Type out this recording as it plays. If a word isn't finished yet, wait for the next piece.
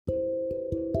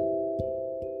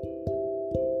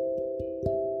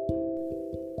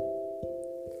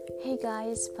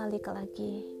guys, balik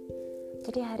lagi.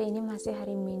 Jadi hari ini masih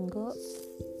hari Minggu.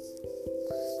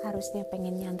 Harusnya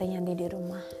pengen nyantai-nyantai di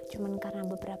rumah, cuman karena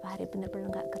beberapa hari bener-bener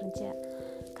gak kerja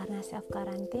karena self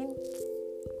karantin,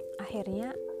 akhirnya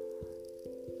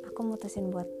aku mutusin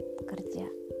buat kerja.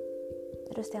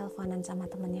 Terus teleponan sama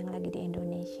temen yang lagi di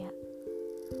Indonesia.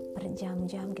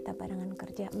 Berjam-jam kita barengan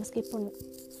kerja, meskipun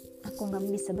aku gak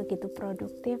bisa begitu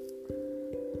produktif,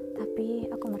 tapi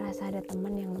aku merasa ada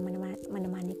teman yang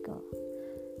menemaniku.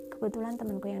 Kebetulan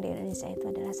temanku yang di Indonesia itu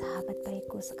adalah sahabat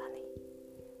baikku sekali.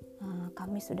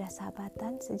 Kami sudah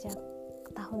sahabatan sejak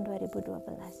tahun 2012.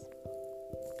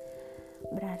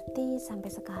 Berarti sampai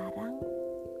sekarang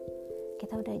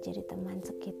kita udah jadi teman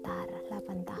sekitar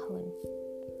 8 tahun.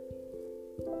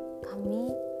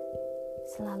 Kami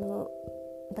selalu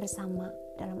bersama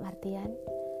dalam artian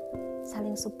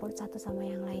saling support satu sama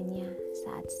yang lainnya.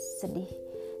 Saat sedih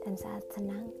dan saat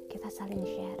senang kita saling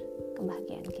share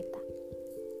kebahagiaan kita.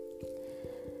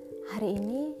 Hari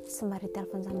ini sembari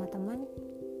telepon sama teman,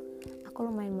 aku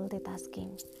lumayan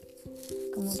multitasking.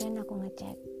 Kemudian aku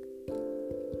ngecek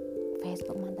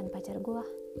Facebook mantan pacar gue,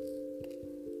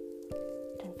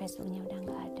 dan Facebooknya udah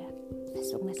gak ada.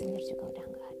 Facebook Messenger juga udah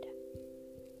gak ada.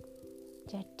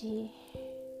 Jadi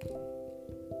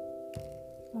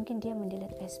mungkin dia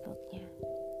mendelete Facebooknya,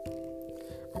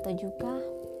 atau juga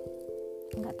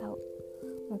nggak tahu,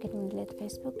 mungkin mendelete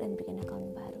Facebook dan bikin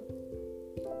akun baru.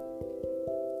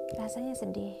 Rasanya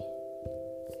sedih,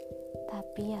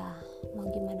 tapi ya mau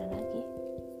gimana lagi.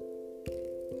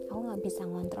 Aku nggak bisa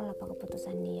ngontrol apa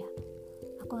keputusan dia,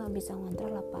 aku nggak bisa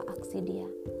ngontrol apa aksi dia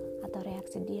atau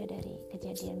reaksi dia dari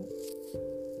kejadian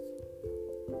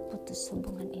putus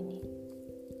hubungan ini.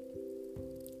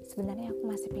 Sebenarnya aku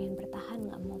masih pengen bertahan,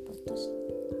 nggak mau putus,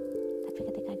 tapi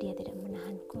ketika dia tidak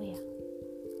menahanku, ya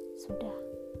sudah,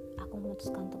 aku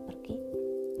memutuskan untuk pergi.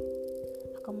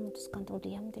 Aku memutuskan untuk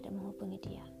diam, tidak menghubungi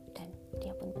dia, dan dia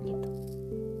pun begitu.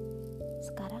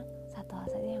 Sekarang satu hal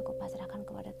saja yang aku pasrahkan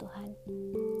kepada Tuhan.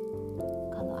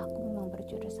 Kalau aku memang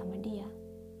berjodoh sama dia,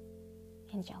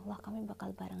 insya Allah kami bakal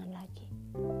barengan lagi.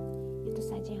 Itu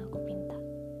saja yang aku minta.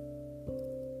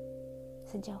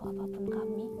 Sejauh apapun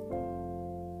kami,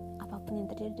 apapun yang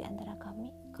terjadi di antara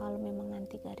kami, kalau memang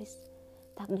nanti garis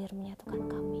takdir menyatukan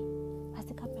kami,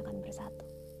 pasti kami akan bersatu.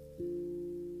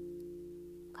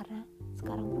 Karena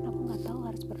sekarang pun aku gak tahu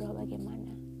harus berdoa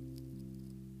bagaimana.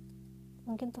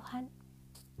 Mungkin Tuhan,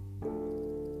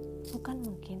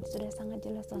 mungkin sudah sangat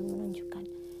jelas Tuhan menunjukkan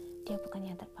dia bukan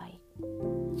yang terbaik.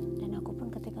 Dan aku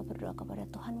pun ketika berdoa kepada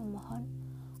Tuhan memohon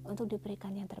untuk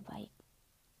diberikan yang terbaik.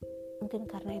 Mungkin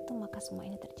karena itu maka semua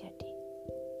ini terjadi.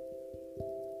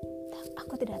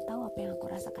 Aku tidak tahu apa yang aku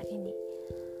rasakan ini.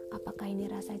 Apakah ini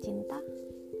rasa cinta?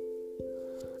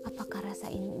 Apakah rasa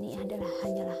ini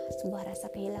hanyalah sebuah rasa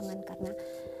kehilangan karena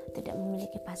tidak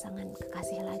memiliki pasangan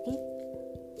kekasih lagi?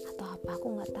 Atau apa?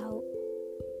 Aku gak tahu.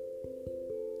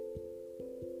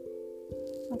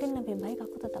 Mungkin lebih baik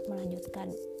aku tetap melanjutkan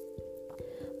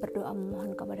berdoa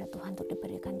memohon kepada Tuhan untuk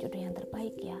diberikan jodoh yang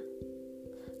terbaik, ya.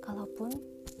 Kalaupun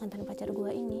mantan pacar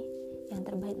gue ini yang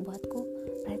terbaik buatku,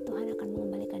 berarti Tuhan akan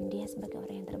mengembalikan dia sebagai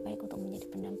orang yang terbaik untuk menjadi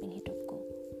pendamping hidupku.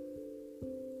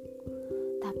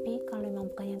 Tapi kalau memang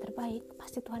bukan yang terbaik,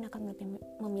 pasti Tuhan akan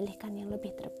memilihkan yang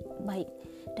lebih terbaik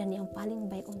dan yang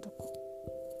paling baik untukku.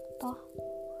 Toh,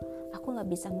 aku gak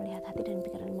bisa melihat hati dan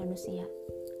pikiran manusia.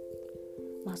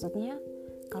 Maksudnya,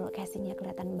 kalau casingnya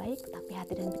kelihatan baik, tapi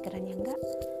hati dan pikirannya enggak,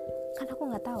 kan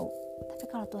aku gak tahu. Tapi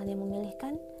kalau Tuhan yang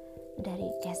memilihkan, dari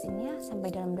casingnya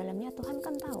sampai dalam-dalamnya Tuhan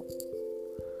kan tahu.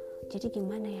 Jadi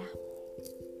gimana ya?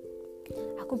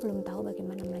 Aku belum tahu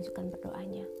bagaimana melanjutkan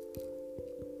berdoanya.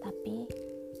 Tapi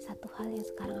satu hal yang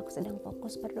sekarang aku sedang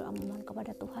fokus berdoa memohon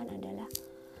kepada Tuhan adalah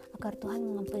agar Tuhan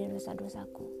mengampuni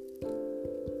dosa-dosaku.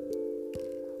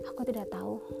 Aku tidak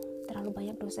tahu terlalu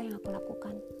banyak dosa yang aku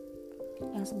lakukan,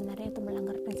 yang sebenarnya itu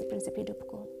melanggar prinsip-prinsip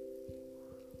hidupku.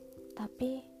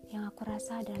 Tapi yang aku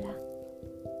rasa adalah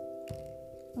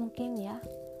mungkin ya,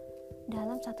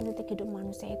 dalam satu titik hidup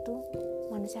manusia itu,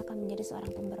 manusia akan menjadi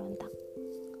seorang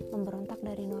pemberontak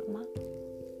dari norma,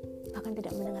 bahkan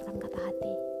tidak mendengarkan kata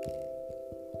hati,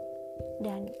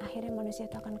 dan akhirnya manusia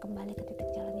itu akan kembali ke titik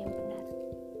jalan yang benar.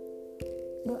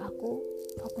 Doaku,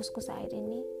 fokusku saat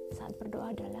ini saat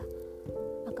berdoa adalah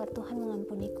agar Tuhan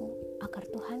mengampuniku, agar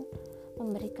Tuhan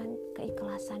memberikan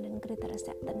keikhlasan dan kriteria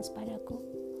acceptance padaku,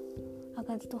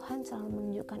 agar Tuhan selalu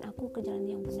menunjukkan aku ke jalan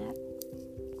yang benar,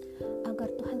 agar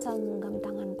Tuhan selalu menggenggam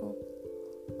tanganku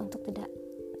untuk tidak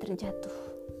terjatuh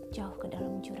jauh ke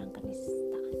dalam jurang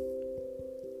kenistaan.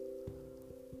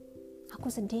 Aku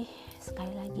sedih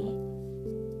sekali lagi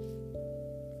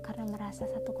karena merasa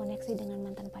satu koneksi dengan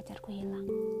mantan pacarku hilang.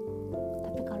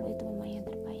 Tapi kalau itu memang yang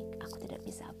terbaik, aku tidak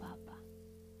bisa apa-apa.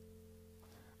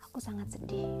 Aku sangat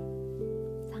sedih,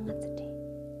 sangat sedih.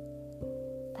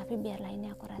 Tapi biarlah ini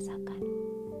aku rasakan.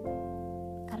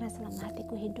 Karena selama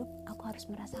hatiku hidup, aku harus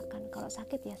merasakan. Kalau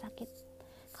sakit ya sakit,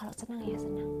 kalau senang ya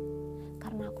senang.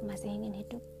 Karena aku masih ingin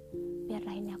hidup,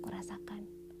 biarlah ini aku rasakan.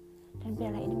 Dan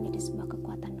biarlah ini menjadi sebuah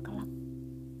kekuatan kelak.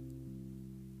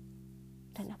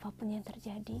 Dan apapun yang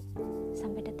terjadi,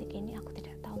 sampai detik ini aku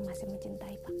tidak tahu masih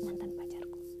mencintai mantan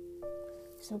pacarku.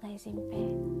 Sugai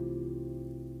simpe,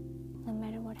 no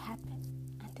matter what happened,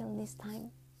 until this time,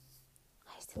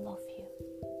 I still love you.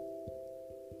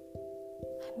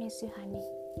 I miss you,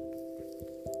 honey.